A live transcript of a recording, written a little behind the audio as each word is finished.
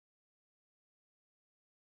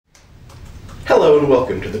Hello and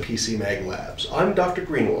welcome to the PC Mag Labs. I'm Dr.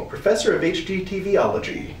 Greenwald, professor of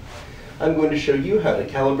HDTVology. I'm going to show you how to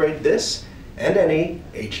calibrate this and any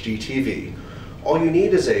HDTV. All you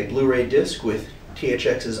need is a Blu-ray disc with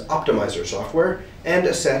THX's Optimizer software and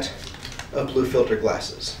a set of blue filter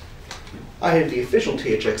glasses. I have the official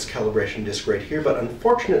THX calibration disc right here, but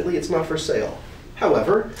unfortunately it's not for sale.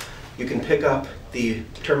 However, you can pick up the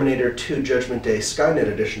Terminator 2 Judgment Day Skynet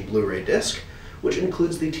Edition Blu-ray disc, which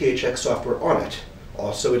includes the THX software on it.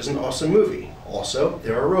 Also, it is an awesome movie. Also,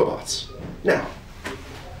 there are robots. Now,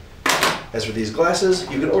 as for these glasses,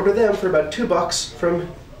 you can order them for about $2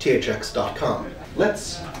 from THX.com.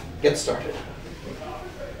 Let's get started.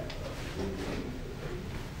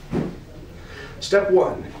 Step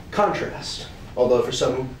 1, contrast. Although for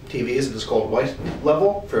some TVs it is called white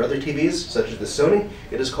level, for other TVs, such as the Sony,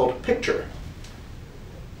 it is called picture.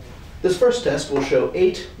 This first test will show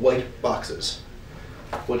 8 white boxes.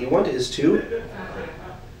 What you want is to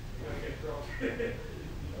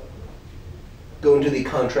go into the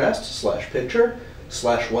contrast / picture /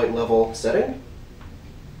 white level setting,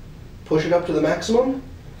 push it up to the maximum,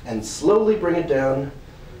 and slowly bring it down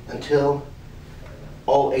until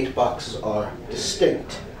all 8 boxes are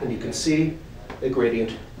distinct, and you can see a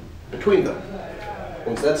gradient between them.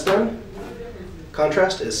 Once that's done,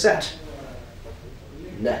 contrast is set.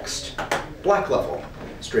 Next, black level,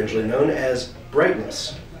 strangely known as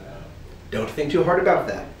brightness. Don't think too hard about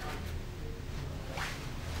that.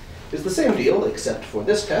 It's the same deal, except for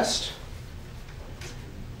this test.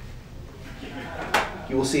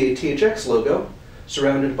 You will see a THX logo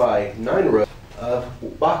surrounded by 9 rows of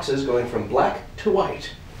boxes going from black to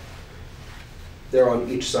white. They're on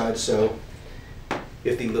each side, so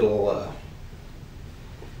if the little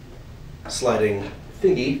sliding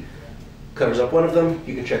thingy covers up one of them,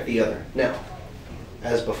 you can check the other. Now,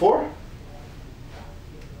 as before,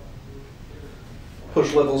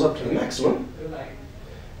 push levels up to the maximum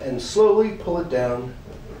and slowly pull it down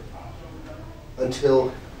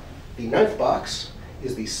until the 9th box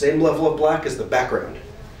is the same level of black as the background.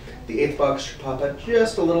 The 8th box should pop out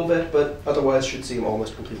just a little bit, but otherwise should seem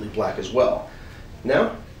almost completely black as well.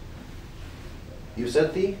 Now, you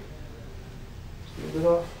set the, a bit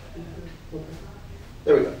off.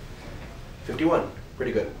 There we go. 51,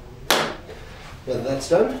 pretty good. Now that that's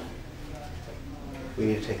done, we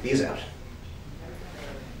need to take these out.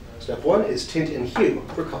 Step 1 is tint and hue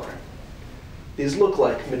for color. These look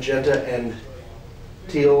like magenta and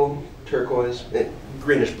teal, turquoise, and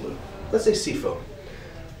greenish blue. Let's say seafoam.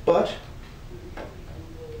 But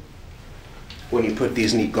when you put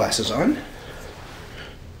these neat glasses on,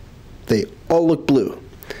 they all look blue.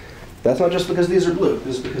 That's not just because these are blue,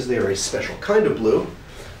 this is because they are a special kind of blue,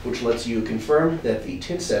 which lets you confirm that the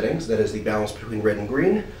tint settings, that is the balance between red and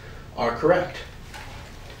green, are correct.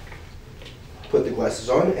 Put the glasses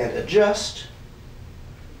on and adjust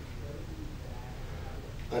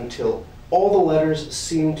until all the letters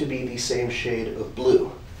seem to be the same shade of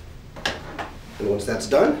blue. And once that's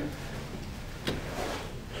done,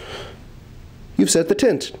 you've set the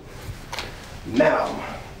tint.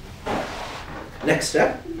 Now, next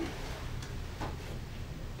step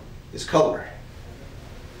is color.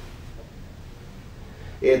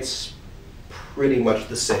 It's pretty much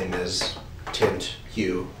the same as tint,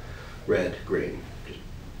 hue, red, green.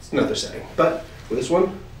 It's another setting. But for this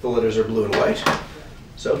one, the letters are blue and white.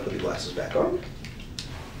 So put the glasses back on.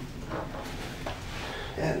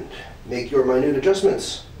 And make your minute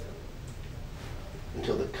adjustments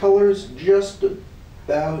until the colors just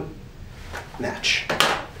about match.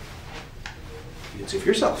 You can see for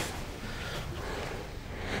yourself.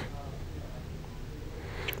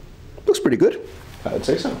 Looks pretty good. I would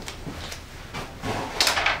say so.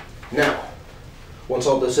 Now, once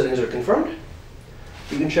all those settings are confirmed,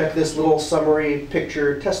 you can check this little summary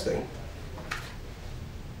picture test thing.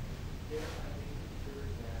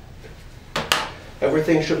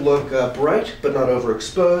 Everything should look bright, but not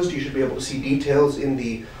overexposed. You should be able to see details in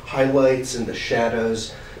the highlights and the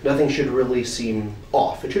shadows. Nothing should really seem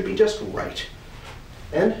off. It should be just right.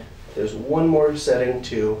 And there's one more setting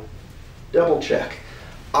to double check.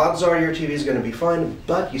 Odds are your TV is going to be fine,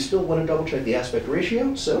 but you still want to double check the aspect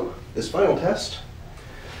ratio, so this final test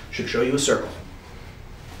should show you a circle.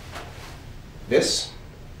 This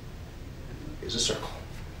is a circle.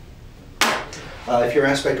 If your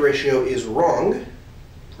aspect ratio is wrong,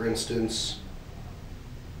 for instance,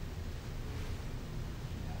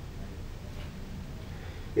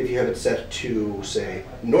 if you have it set to, say,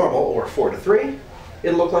 normal or 4:3,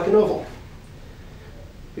 it'll look like an oval.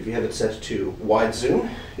 If you have it set to wide zoom,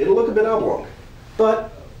 it'll look a bit oblong.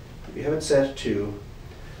 But if you have it set to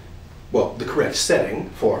well, the correct setting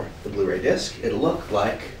for the Blu-ray disc, it'll look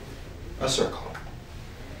like a circle.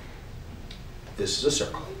 This is a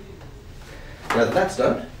circle. Now that that's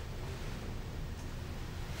done,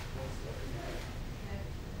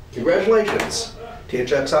 congratulations!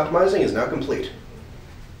 THX Optimizing is now complete.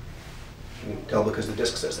 You can tell because the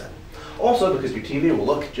disc says that. Also because your TV will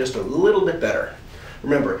look just a little bit better.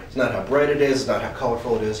 Remember, it's not how bright it is, it's not how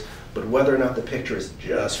colorful it is, but whether or not the picture is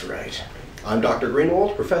just right. I'm Dr.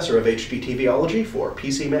 Greenwald, Professor of HDTVology for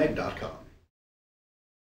PCMag.com.